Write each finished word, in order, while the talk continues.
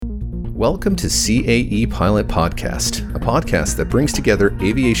Welcome to CAE Pilot Podcast, a podcast that brings together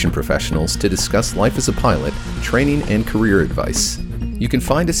aviation professionals to discuss life as a pilot, training, and career advice. You can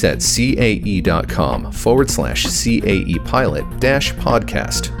find us at cae.com/CAE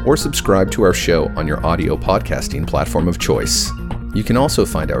Pilot-podcast or subscribe to our show on your audio podcasting platform of choice. You can also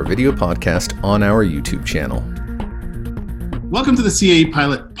find our video podcast on our YouTube channel. Welcome to the CAE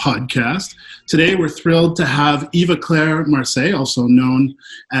Pilot Podcast. Today we're thrilled to have Eva Claire Marseille, also known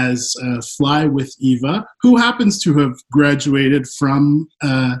as Fly with Eva, who happens to have graduated from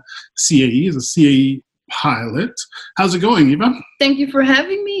CAE as a CAE pilot. How's it going, Eva? Thank you for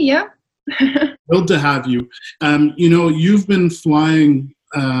having me, yeah. Thrilled to have you. You've been flying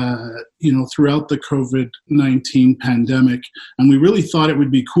throughout the COVID-19 pandemic, and we really thought it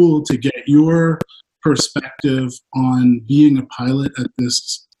would be cool to get your perspective on being a pilot at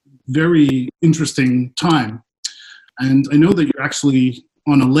this very interesting time. And I know that you're actually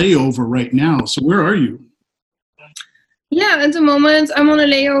on a layover right now. So where are you? Yeah, at the moment I'm on a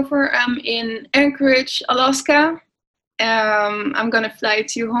layover. I'm in Anchorage, Alaska. I'm going to fly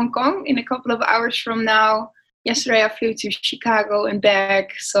to Hong Kong in a couple of hours from now. Yesterday I flew to Chicago and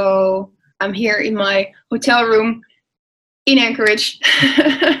back. So I'm here in my hotel room in Anchorage.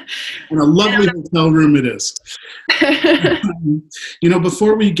 And a lovely hotel room it is.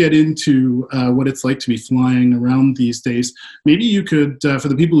 Before we get into what it's like to be flying around these days, maybe you could, for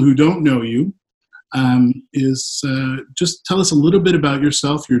the people who don't know you, just tell us a little bit about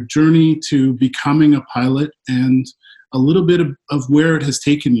yourself, your journey to becoming a pilot, and a little bit of where it has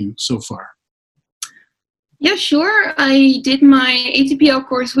taken you so far. Yeah, sure. I did my ATPL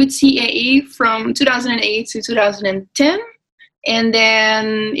course with CAE from 2008 to 2010. And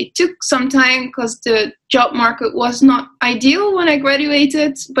then it took some time because the job market was not ideal when I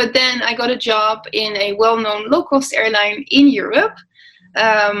graduated. But then I got a job in a well-known low-cost airline in Europe,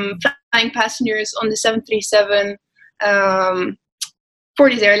 flying passengers on the 737 for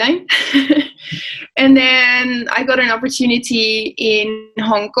this airline. And then I got an opportunity in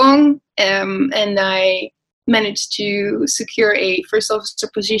Hong Kong, and I managed to secure a first officer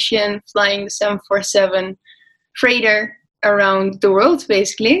position flying the 747 freighter around the world,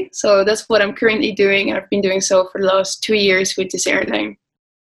 basically. So that's what I'm currently doing. I've been doing so for the last 2 years with this airline.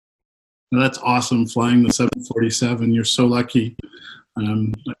 Well, that's awesome, flying the 747. You're so lucky.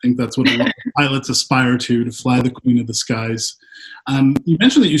 I think that's what a lot of pilots aspire to fly the Queen of the Skies. You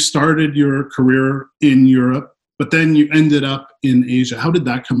mentioned that you started your career in Europe, but then you ended up in Asia. How did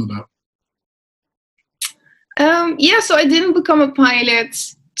that come about? So I didn't become a pilot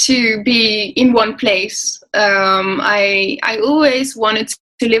to be in one place. I always wanted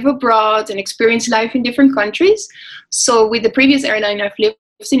to live abroad and experience life in different countries. So with the previous airline, I've lived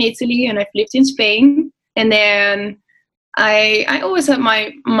in Italy and I've lived in Spain. And then I always had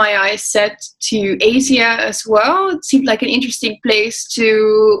my eyes set to Asia as well. It seemed like an interesting place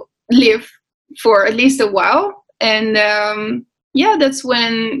to live for at least a while. And that's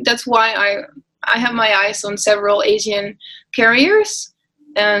why I have my eyes on several Asian carriers.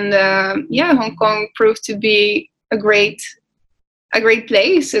 And Hong Kong proved to be a great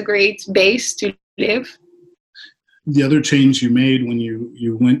place, a great base to live. The other change you made when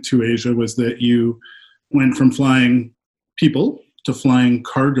you went to Asia was that you went from flying people to flying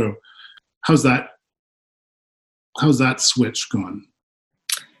cargo. How's that switch gone?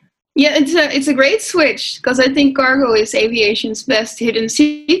 Yeah, it's a great switch because I think cargo is aviation's best hidden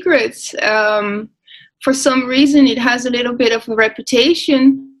secret. For some reason, it has a little bit of a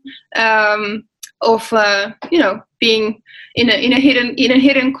reputation of being in a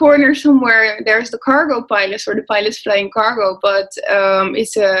hidden corner somewhere. There's the cargo pilots or the pilots flying cargo, but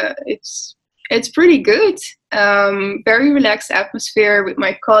it's pretty good. Very relaxed atmosphere with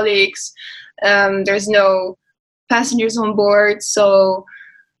my colleagues. There's no passengers on board, so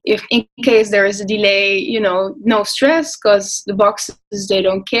if in case there is a delay, no stress because the boxes, they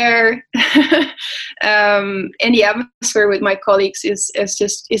don't care. And the atmosphere with my colleagues is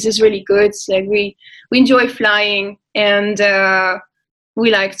just really good. It's like we enjoy flying, and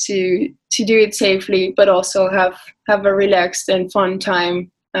we like to do it safely, but also have a relaxed and fun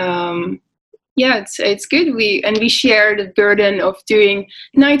time. It's good. We share the burden of doing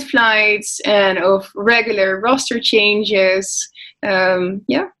night flights and of regular roster changes.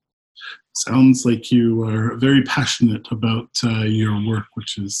 Sounds like you are very passionate about your work,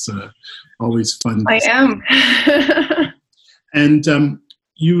 which is always fun. I am. And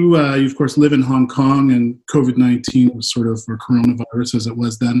you, of course, live in Hong Kong, and COVID-19 was sort of, or coronavirus as it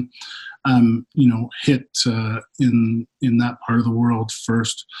was then, hit in that part of the world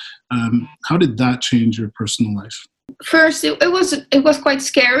first. How did that change your personal life? First, it was quite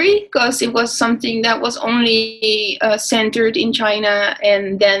scary because it was something that was only centered in China,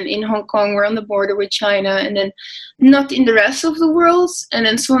 and then in Hong Kong we're on the border with China, and then not in the rest of the world. And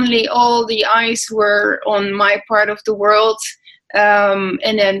then suddenly all the eyes were on my part of the world,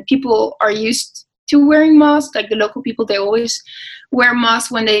 and then people are used to wearing masks. Like the local people, they always wear masks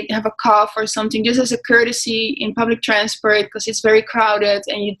when they have a cough or something, just as a courtesy in public transport, because it's very crowded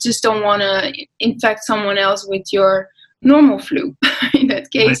and you just don't want to infect someone else with your normal flu in that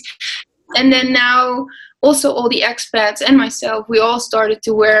case. Right. And then now also all the expats and myself, we all started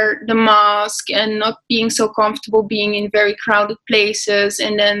to wear the mask and not being so comfortable being in very crowded places.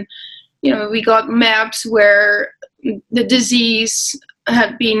 And then, we got maps where the disease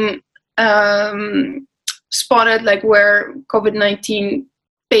had been spotted, like where COVID-19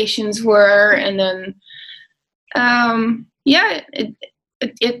 patients were, and then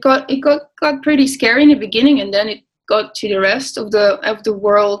it got pretty scary in the beginning, and then it got to the rest of the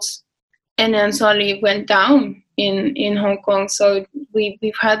world, and then suddenly it went down in Hong Kong. So we've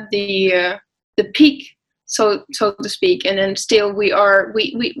had the peak, so to speak, and then still we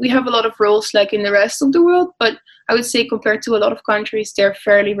have a lot of rules like in the rest of the world, but I would say compared to a lot of countries, they're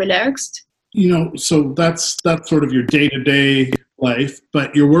fairly relaxed. So that's sort of your day-to-day life,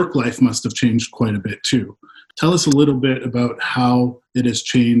 but your work life must have changed quite a bit too. Tell us a little bit about how it has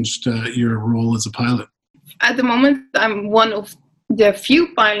changed your role as a pilot. At the moment, I'm one of the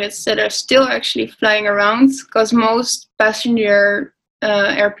few pilots that are still actually flying around, because most passenger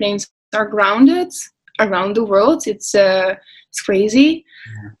airplanes are grounded around the world. It's crazy.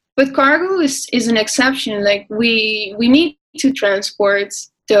 Yeah. But cargo is an exception. Like we need to transport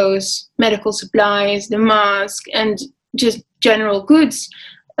those medical supplies, the mask, and just general goods.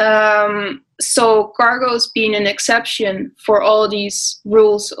 So cargo's been an exception for all these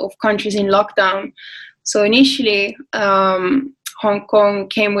rules of countries in lockdown. So initially, Hong Kong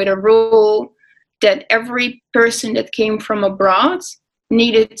came with a rule that every person that came from abroad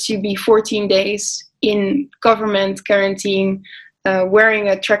needed to be 14 days in government quarantine, wearing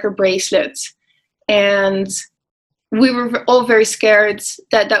a tracker bracelet. And we were all very scared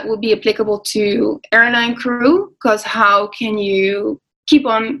that would be applicable to airline crew, because how can you keep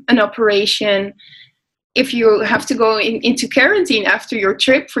on an operation if you have to go into quarantine after your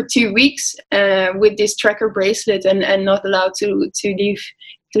trip for 2 weeks with this tracker bracelet and not allowed to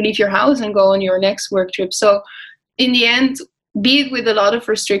leave your house and go on your next work trip? So in the end, be it with a lot of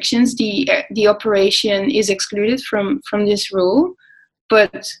restrictions, the operation is excluded from this rule.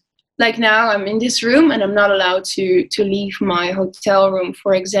 But like now, I'm in this room and I'm not allowed to leave my hotel room,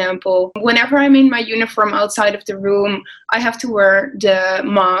 for example. Whenever I'm in my uniform outside of the room, I have to wear the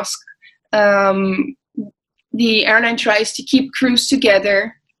mask. The airline tries to keep crews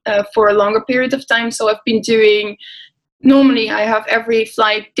together for a longer period of time. So I've been doing, normally I have every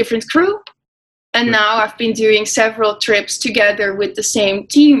flight different crew. And now I've been doing several trips together with the same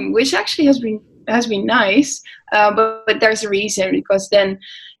team, which actually has been nice. But there's a reason, because then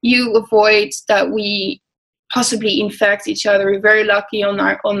you avoid that we possibly infect each other. We're very lucky on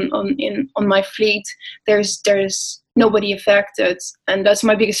my fleet. There's nobody affected, and that's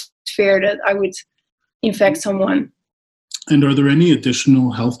my biggest fear, that I would infect someone. And are there any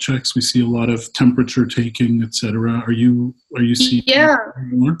additional health checks? We see a lot of temperature taking, etc. Are you seeing? Yeah.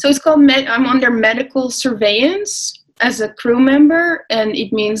 So it's called I'm under medical surveillance as a crew member, and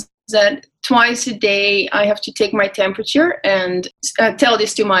it means that twice a day I have to take my temperature and tell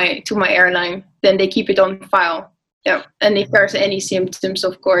this to my airline. Then they keep it on file. Yeah, and if there's any symptoms,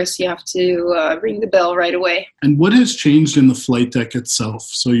 of course, you have to ring the bell right away. And what has changed in the flight deck itself?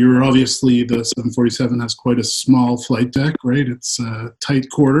 So you're obviously, the 747 has quite a small flight deck, right? It's tight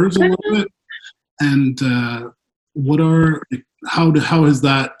quarters a little bit. And how has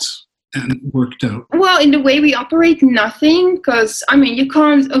that worked out? Well, in the way we operate, nothing, because you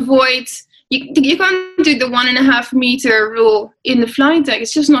can't avoid. You can't do the 1.5 meter rule in the flight deck.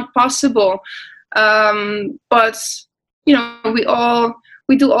 It's just not possible. But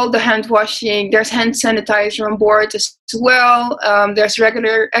we do all the hand washing. There's hand sanitizer on board as well. There's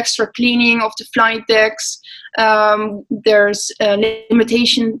regular extra cleaning of the flight decks. There's a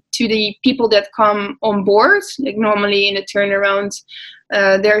limitation to the people that come on board. Like normally in a turnaround,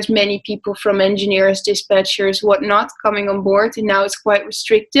 there's many people from engineers, dispatchers, whatnot coming on board, and now it's quite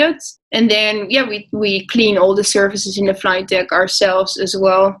restricted. And then, we clean all the surfaces in the flight deck ourselves as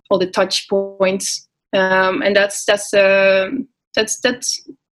well, all the touch points, and that's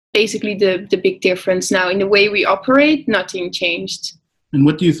basically the big difference now in the way we operate. Nothing changed. And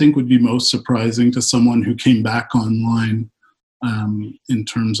what do you think would be most surprising to someone who came back online in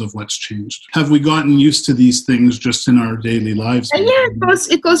terms of what's changed? Have we gotten used to these things just in our daily lives? Yeah,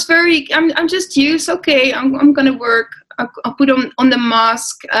 it goes very. I'm just used. Okay, I'm gonna work. I'll put on the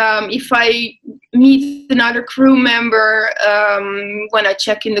mask. If I meet another crew member, when I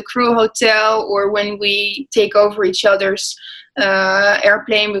check in the crew hotel, or when we take over each other's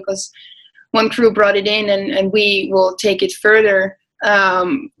airplane, because one crew brought it in, and we will take it further.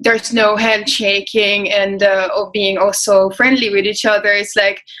 There's no handshaking and being also friendly with each other. It's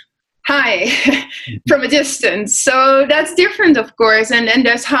like, hi, from a distance. So that's different, of course. And then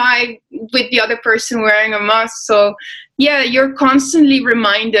there's hi with the other person wearing a mask. So yeah, you're constantly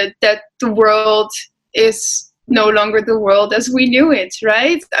reminded that the world is no longer the world as we knew it,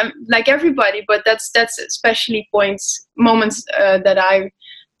 right? Like everybody, but that's especially moments that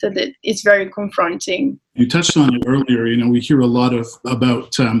it's very confronting. You touched on it earlier. We hear a lot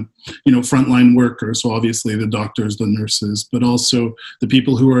about frontline workers. So obviously the doctors, the nurses, but also the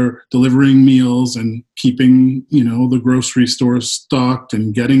people who are delivering meals and keeping the grocery stores stocked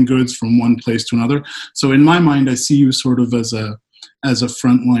and getting goods from one place to another. So in my mind, I see you sort of as a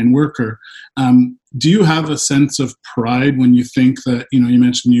frontline worker. Do you have a sense of pride when you think that you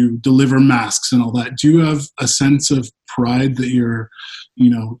mentioned you deliver masks and all that? Do you have a sense of pride that you're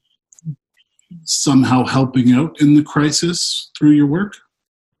somehow helping out in the crisis through your work?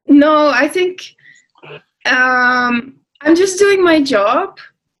 No, I think I'm just doing my job.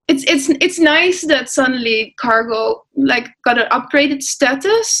 It's nice that suddenly cargo got an upgraded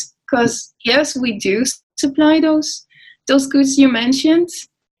status, because yes, we do supply those goods you mentioned,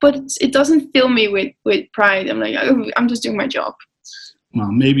 but it doesn't fill me with pride. I'm like, I'm just doing my job. Well,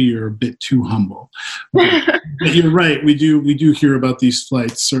 maybe you're a bit too humble, but you're right. We do hear about these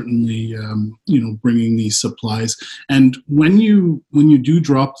flights, certainly, bringing these supplies. And when you do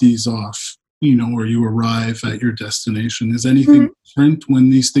drop these off, or you arrive at your destination, is anything different when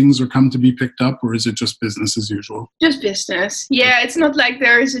these things are come to be picked up, or is it just business as usual? Just business. Yeah, it's not like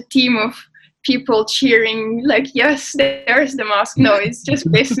there is a team of people cheering like, yes, there's the mask. No, it's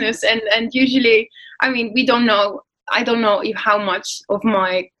just business. And usually, we don't know. I don't know how much of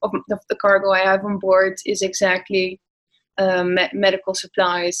the cargo I have on board is exactly medical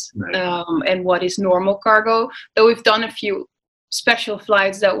supplies, right, and what is normal cargo. Though we've done a few special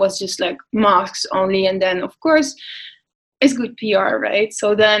flights that was just like masks only, and then of course it's good PR, right?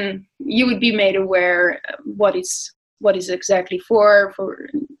 So then you would be made aware what is exactly for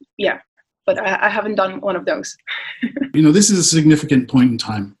yeah. But I haven't done one of those. This is a significant point in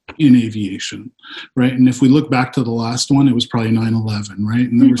time in aviation, right? And if we look back to the last one, it was probably 9/11, right?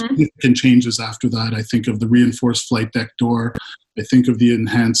 And there were significant changes after that. I think of the reinforced flight deck door. I think of the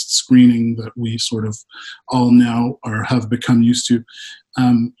enhanced screening that we sort of all now have become used to.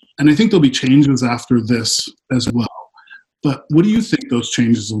 And I think there'll be changes after this as well. But what do you think those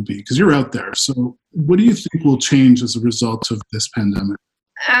changes will be? Because you're out there. So what do you think will change as a result of this pandemic?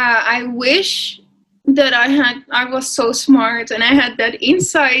 I wish that I was so smart and I had that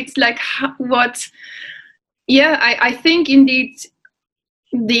insight, I think indeed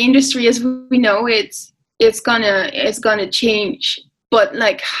the industry as we know it's gonna change, but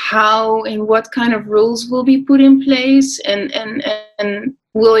how and what kind of rules will be put in place, and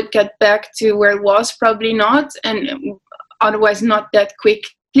will it get back to where it was? Probably not, and otherwise not that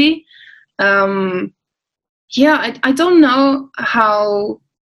quickly. I don't know how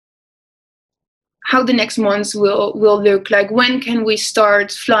the next months will look like. When can we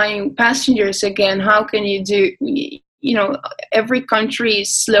start flying passengers again? How can you do, every country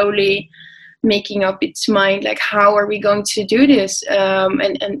is slowly making up its mind, how are we going to do this? And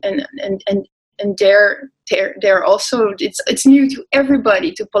they're also, it's new to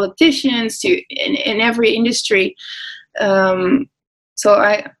everybody, to politicians, to in every industry. So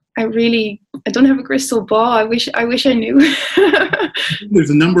I don't have a crystal ball. I wish I knew. There's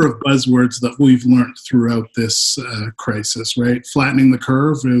a number of buzzwords that we've learned throughout this crisis, right? Flattening the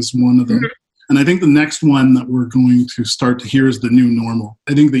curve is one of them. Mm-hmm. And I think the next one that we're going to start to hear is the new normal.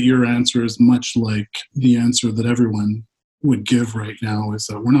 I think that your answer is much like the answer that everyone would give right now, is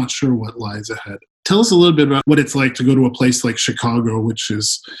that we're not sure what lies ahead. Tell us a little bit about what it's like to go to a place like Chicago, which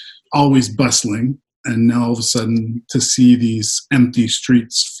is always bustling, and now all of a sudden to see these empty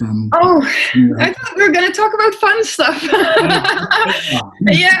streets from... Oh, I thought we were going to talk about fun stuff.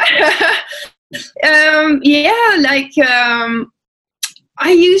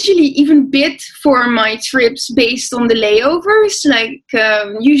 I usually even bid for my trips based on the layovers.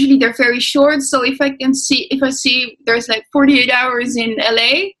 Usually they're very short. So if I see there's 48 hours in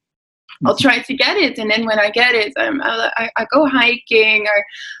LA, I'll try to get it. And then when I get it, I go hiking,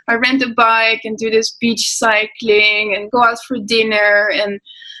 I rent a bike and do this beach cycling and go out for dinner. And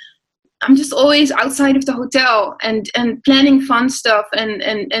I'm just always outside of the hotel and planning fun stuff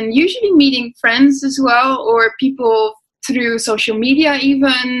and usually meeting friends as well, or people through social media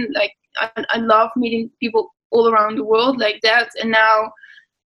even. Like I love meeting people all around the world like that. And now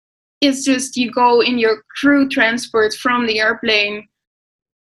it's just you go in your crew transport from the airplane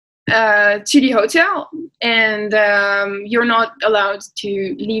to the hotel, and you're not allowed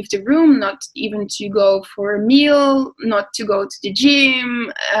to leave the room, not even to go for a meal, not to go to the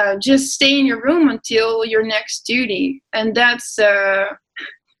gym, just stay in your room until your next duty. And that's a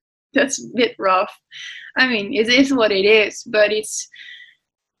bit rough. I mean, it is what it is, but it's,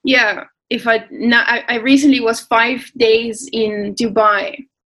 yeah, I recently was 5 days in Dubai.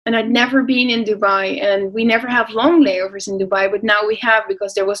 And I'd never been in Dubai, and we never have long layovers in Dubai, but now we have,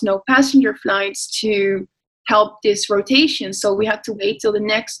 because there was no passenger flights to help this rotation. So we had to wait till the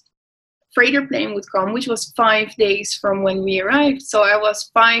next freighter plane would come, which was 5 days from when we arrived. So I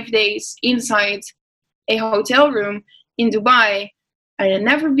was 5 days inside a hotel room in Dubai. I had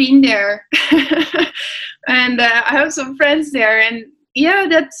never been there. And I have some friends there, and yeah,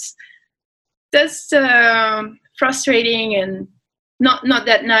 that's frustrating and not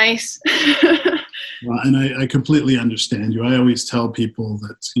that nice. Well, and I completely understand you. I always tell people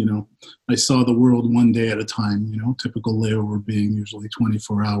that, I saw the world one day at a time, typical layover being usually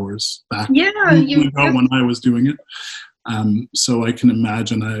 24 hours back when I was doing it. So I can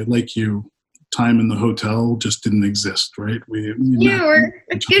imagine, like you, time in the hotel just didn't exist, right? I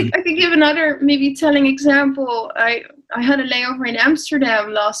could give another maybe telling example. I had a layover in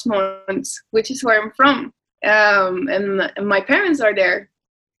Amsterdam last month, which is where I'm from. And my parents are there,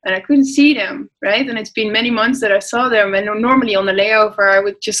 and I couldn't see them, right? And it's been many months that I saw them, and normally on the layover I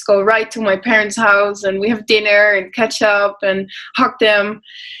would just go right to my parents' house and we have dinner and catch up and hug them.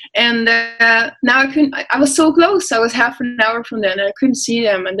 And now I couldn't. I was so close. I was half an hour from them and I couldn't see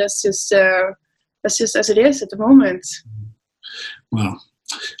them, and that's just as it is at the moment. Well,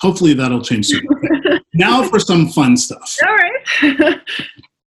 hopefully that'll change soon. Now for some fun stuff. All right.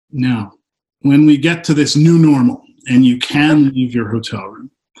 Now, when we get to this new normal and you can leave your hotel room,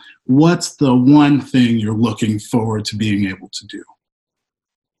 what's the one thing you're looking forward to being able to do?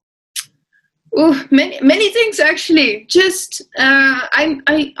 Oh, many things actually. Just I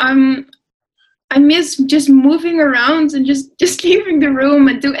miss just moving around and just leaving the room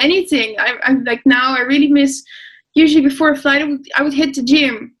and do anything. I'm like, now I really miss. Usually before a flight, I would hit the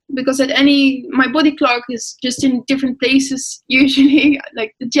gym, because my body clock is just in different places usually.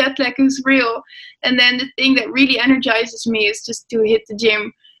 Like the jet lag is real. And then the thing that really energizes me is just to hit the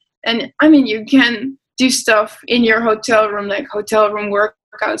gym. And I mean, you can do stuff in your hotel room, like hotel room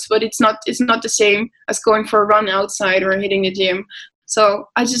workouts, but it's not the same as going for a run outside or hitting the gym. So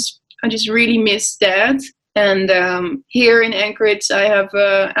I just really miss that. And here in Anchorage, I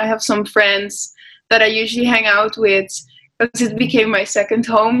have some friends that I usually hang out with, because it became my second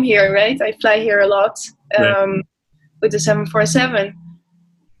home here, right? I fly here a lot with the 747.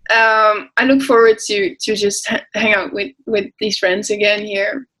 I look forward to just hang out with these friends again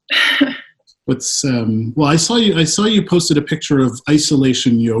here. Well, I saw you posted a picture of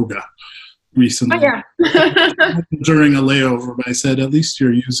isolation yoga recently. Oh, yeah. During a layover, but I said, at least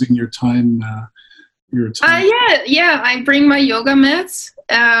you're using your time. Yeah. I bring my yoga mats.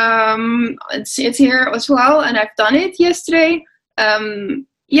 It's here as well, and I've done it yesterday.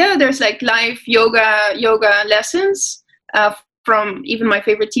 There's like live yoga lessons from even my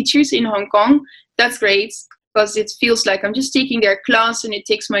favorite teachers in Hong Kong. That's great, because it feels like I'm just taking their class, and it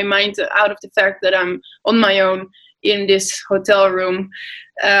takes my mind out of the fact that I'm on my own in this hotel room,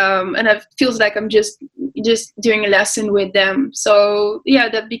 and it feels like I'm just doing a lesson with them. So yeah,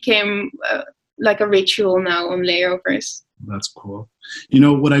 that became like a ritual now on layovers. That's cool.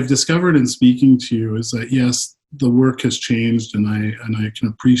 What I've discovered in speaking to you is that, yes, the work has changed, and I can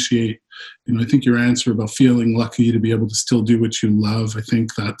appreciate, I think your answer about feeling lucky to be able to still do what you love. I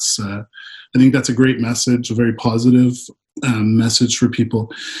think that's a great message, a very positive message for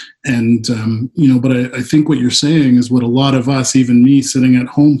people. And, but I think what you're saying is what a lot of us, even me sitting at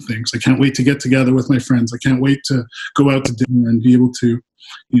home, thinks. I can't wait to get together with my friends. I can't wait to go out to dinner and be able to,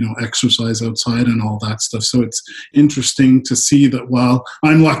 exercise outside and all that stuff. So it's interesting to see that while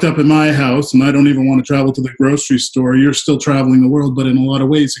I'm locked up in my house and I don't even want to travel to the grocery store, you're still traveling the world, but in a lot of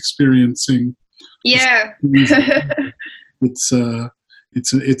ways experiencing. Yeah. It's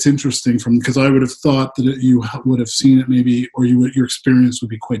interesting because I would have thought that you would have seen it maybe, or your experience would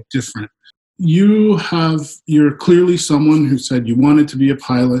be quite different. You're clearly someone who said you wanted to be a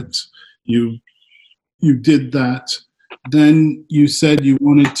pilot. you did that. Then you said you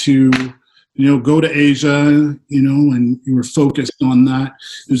wanted to, go to Asia, and you were focused on that.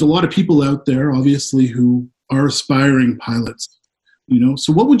 There's a lot of people out there, obviously, who are aspiring pilots,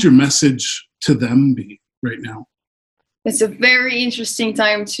 So what would your message to them be right now? It's a very interesting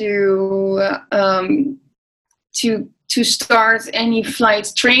time to start any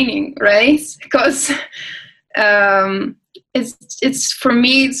flight training, right? Because it's for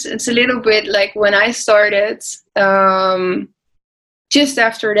me, it's a little bit like when I started. Just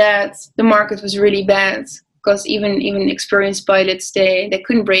after that, the market was really bad because even experienced pilots, they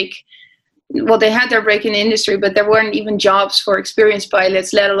couldn't break. Well, they had their break in the industry, but there weren't even jobs for experienced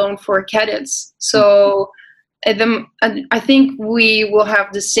pilots, let alone for cadets. So I think we will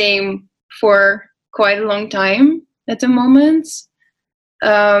have the same for quite a long time at the moment.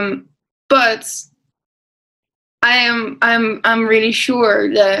 But I'm really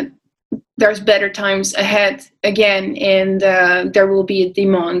sure that there's better times ahead again, and there will be a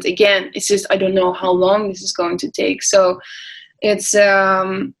demand again. It's just I don't know how long this is going to take. So it's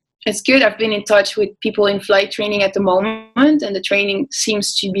good. I've been in touch with people in flight training at the moment, and the training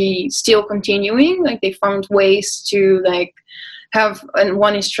seems to be still continuing. Like they found ways to have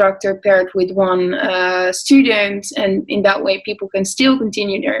one instructor paired with one student, and in that way people can still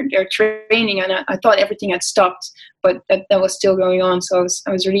continue their training. And I thought everything had stopped, but that was still going on. So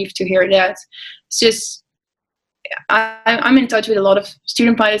I was relieved to hear that. It's just I'm in touch with a lot of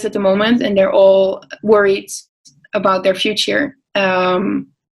student pilots at the moment, and they're all worried about their future. And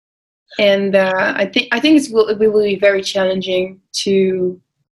I think it will be very challenging to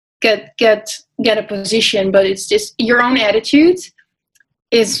get a position, but it's just your own attitude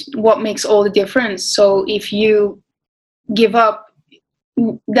is what makes all the difference. So if you give up,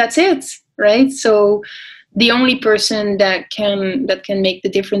 that's it, right? So the only person that can make the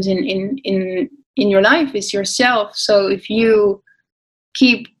difference in your life is yourself. So if you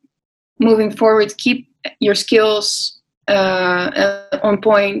keep moving forward, keep your skills on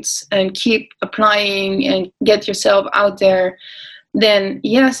point, and keep applying and get yourself out there, then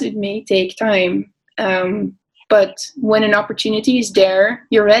yes, it may take time. But when an opportunity is there,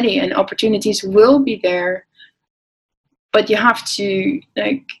 you're ready, and opportunities will be there. But you have to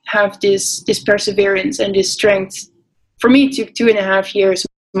have this perseverance and this strength. For me, it took 2.5 years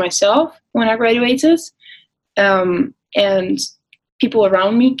myself when I graduated. And people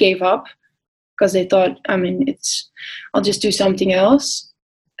around me gave up because they thought, I'll just do something else.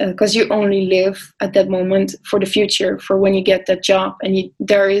 Because you only live at that moment for the future, for when you get that job, and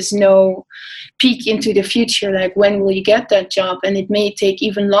there is no peek into the future, like when will you get that job, and it may take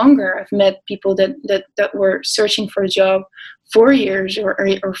even longer. I've met people that were searching for a job 4 years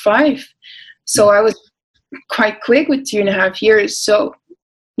or 5. So I was quite quick with 2.5 years. So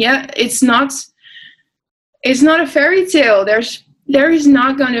yeah, it's not a fairy tale. There is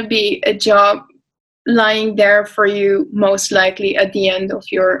not going to be a job lying there for you, most likely at the end of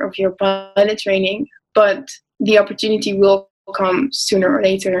your pilot training, but the opportunity will come sooner or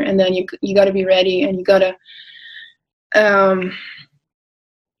later, and then you got to be ready, and you got to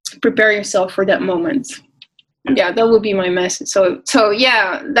prepare yourself for that moment. Yeah, that would be my message. So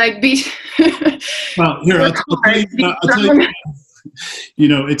yeah, be well, here I'll tell you.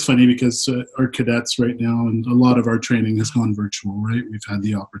 It's funny because our cadets right now, and a lot of our training has gone virtual, right? We've had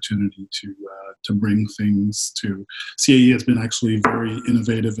the opportunity to bring things to CAE has been actually very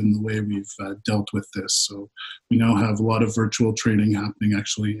innovative in the way we've dealt with this. So we now have a lot of virtual training happening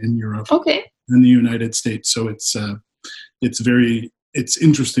actually in Europe and the United States. So it's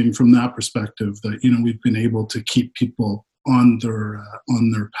interesting from that perspective that, we've been able to keep people on their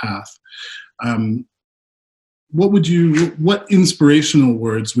path. What inspirational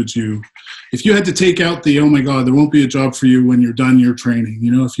words would you, if you had to take out the, oh my God, there won't be a job for you when you're done your training,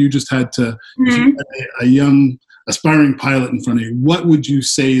 if you just had to, if you had a young aspiring pilot in front of you, what would you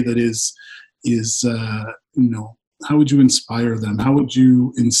say that is how would you inspire them? How would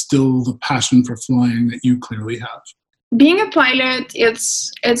you instill the passion for flying that you clearly have? Being a pilot,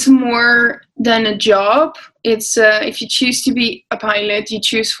 it's more than a job. It's if you choose to be a pilot, you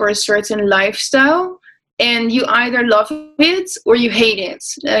choose for a certain lifestyle. And you either love it or you hate it.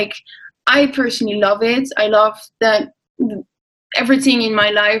 Like, I personally love it. I love that everything in my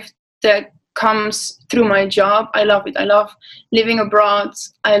life that comes through my job, I love it. I love living abroad.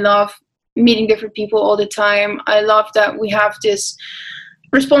 I love meeting different people all the time. I love that we have this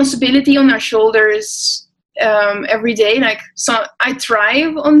responsibility on our shoulders every day. So I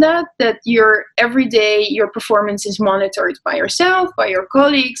thrive on that every day your performance is monitored by yourself, by your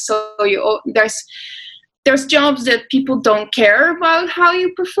colleagues. So there's jobs that people don't care about how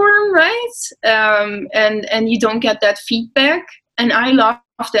you perform, right? And you don't get that feedback. And I love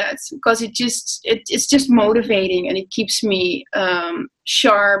that because it's just motivating, and it keeps me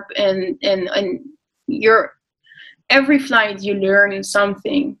sharp. And every flight you learn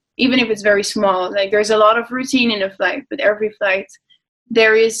something, even if it's very small. Like there's a lot of routine in a flight, but every flight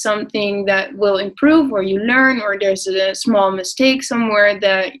there is something that will improve, or you learn, or there's a small mistake somewhere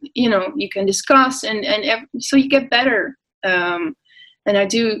that you can discuss, and so you get better. And I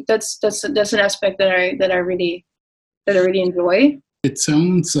do. That's an aspect that I really enjoy. It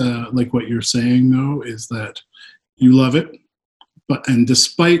sounds like what you're saying, though, is that you love it, and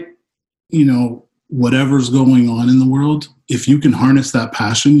despite whatever's going on in the world, if you can harness that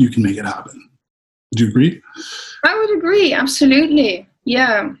passion, you can make it happen. Do you agree? I would agree, absolutely.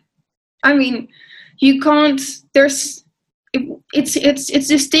 Yeah, I mean, you can't. It's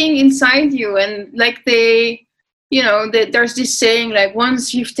this thing inside you, and like there's this saying, like,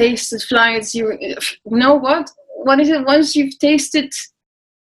 once you've tasted flights, you know what is it? Once you've tasted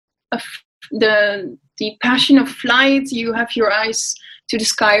the passion of flight, you have your eyes to the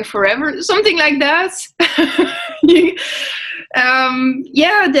sky forever, something like that.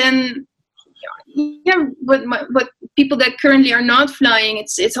 But people that currently are not flying,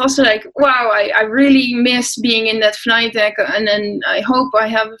 it's also like, wow, I really miss being in that flight deck, and then I hope I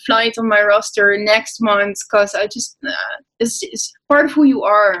have a flight on my roster next month, because I just it's part of who you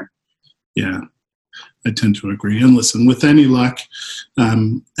are. Yeah, I tend to agree. And listen, with any luck,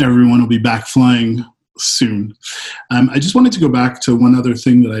 everyone will be back flying soon. I just wanted to go back to one other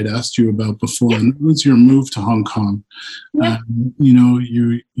thing that I'd asked you about before, and that was your move to Hong Kong. Yeah.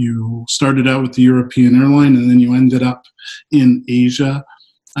 You started out with the European airline, and then you ended up in Asia.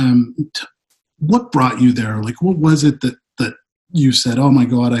 What brought you there? Like, what was it that you said, oh my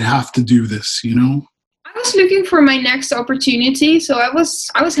God, I have to do this, I was looking for my next opportunity. So I was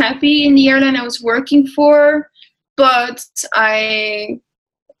happy in the airline I was working for, but I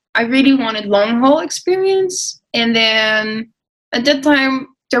really wanted long haul experience. And then at that time,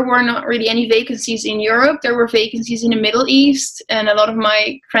 there were not really any vacancies in Europe. There were vacancies in the Middle East, and a lot of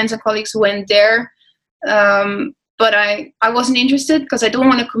my friends and colleagues went there. But I wasn't interested, because I don't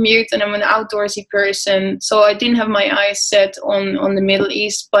want to commute, and I'm an outdoorsy person. So I didn't have my eyes set on the Middle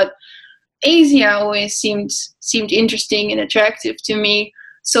East. But Asia always seemed interesting and attractive to me.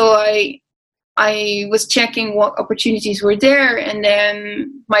 So I was checking what opportunities were there, and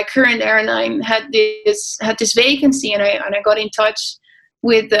then my current airline had this vacancy, and I got in touch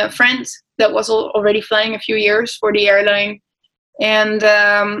with a friend that was already flying a few years for the airline, and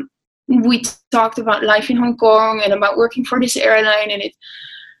we talked about life in Hong Kong and about working for this airline, and it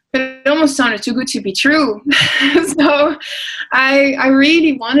almost sounded too good to be true. So I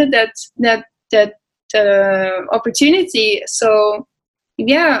really wanted that opportunity. So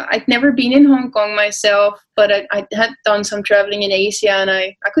yeah, I'd never been in Hong Kong myself, but I had done some traveling in Asia, and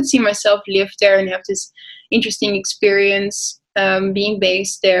I could see myself live there and have this interesting experience being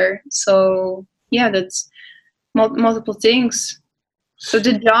based there. So yeah, that's multiple things. So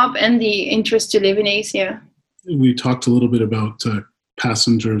the job and the interest to live in Asia. We talked a little bit about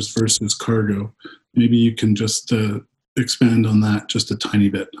passengers versus cargo. Maybe you can just expand on that just a tiny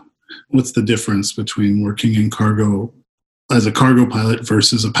bit. What's the difference between working in cargo as a cargo pilot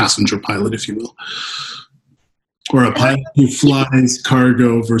versus a passenger pilot, if you will? Or a pilot who flies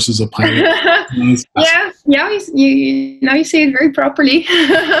cargo versus a pilot who flies passenger. You now you say it very properly.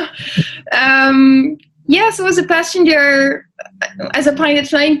 So as a passenger, as a pilot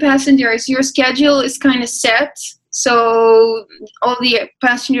flying passengers, your schedule is kind of set. So all the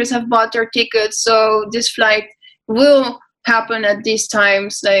passengers have bought their tickets. So this flight will happen at these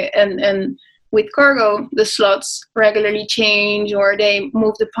times. And with cargo, the slots regularly change, or they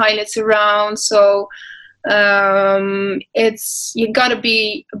move the pilots around. So you got to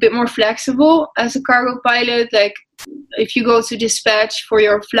be a bit more flexible as a cargo pilot. Like if you go to dispatch for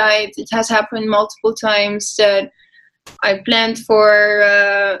your flight, it has happened multiple times that I planned for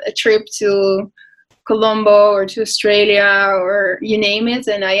a trip to Colombo or to Australia or you name it,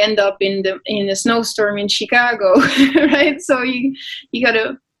 and I end up in a snowstorm in Chicago, right? So you got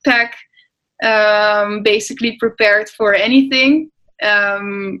to pack basically prepared for anything,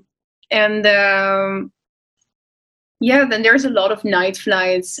 then there's a lot of night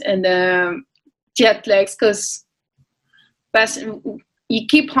flights and jet lags, because you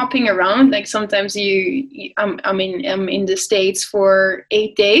keep hopping around. Like sometimes I'm in the States for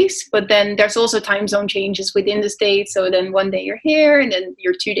 8 days, but then there's also time zone changes within the States. So then one day you're here and then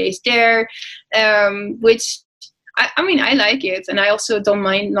you're 2 days there, which I like it. And I also don't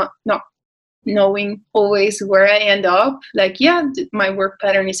mind not knowing always where I end up. Like, yeah, my work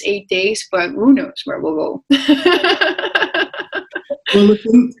pattern is 8 days, but who knows where we'll go. Well,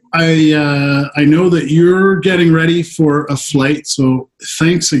 listen, I know that you're getting ready for a flight, so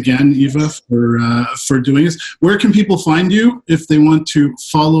thanks again, Eva, for doing this. Where can people find you if they want to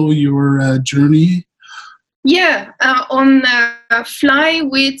follow your journey? Yeah, on Fly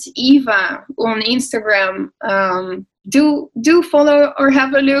with Eva on Instagram. Do follow or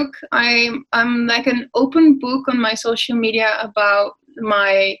have a look. I'm like an open book on my social media about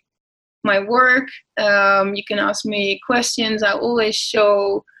my work. You can ask me questions. I always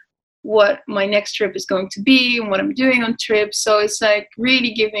show what my next trip is going to be and what I'm doing on trips. So it's like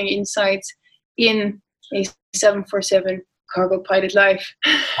really giving insights in a 747 cargo pilot life.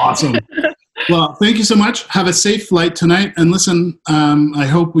 Awesome. Well, thank you so much. Have a safe flight tonight. And listen, I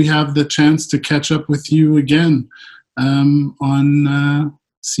hope we have the chance to catch up with you again on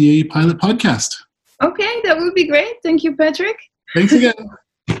CAE Pilot Podcast. Okay, that would be great. Thank you, Patrick. Thanks again.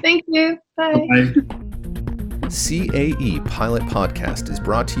 Thank you. Bye. Bye. CAE Pilot Podcast is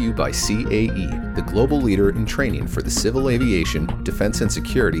brought to you by CAE, the global leader in training for the civil aviation, defense and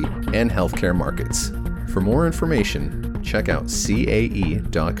security, and healthcare markets. For more information, check out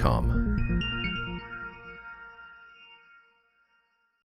cae.com.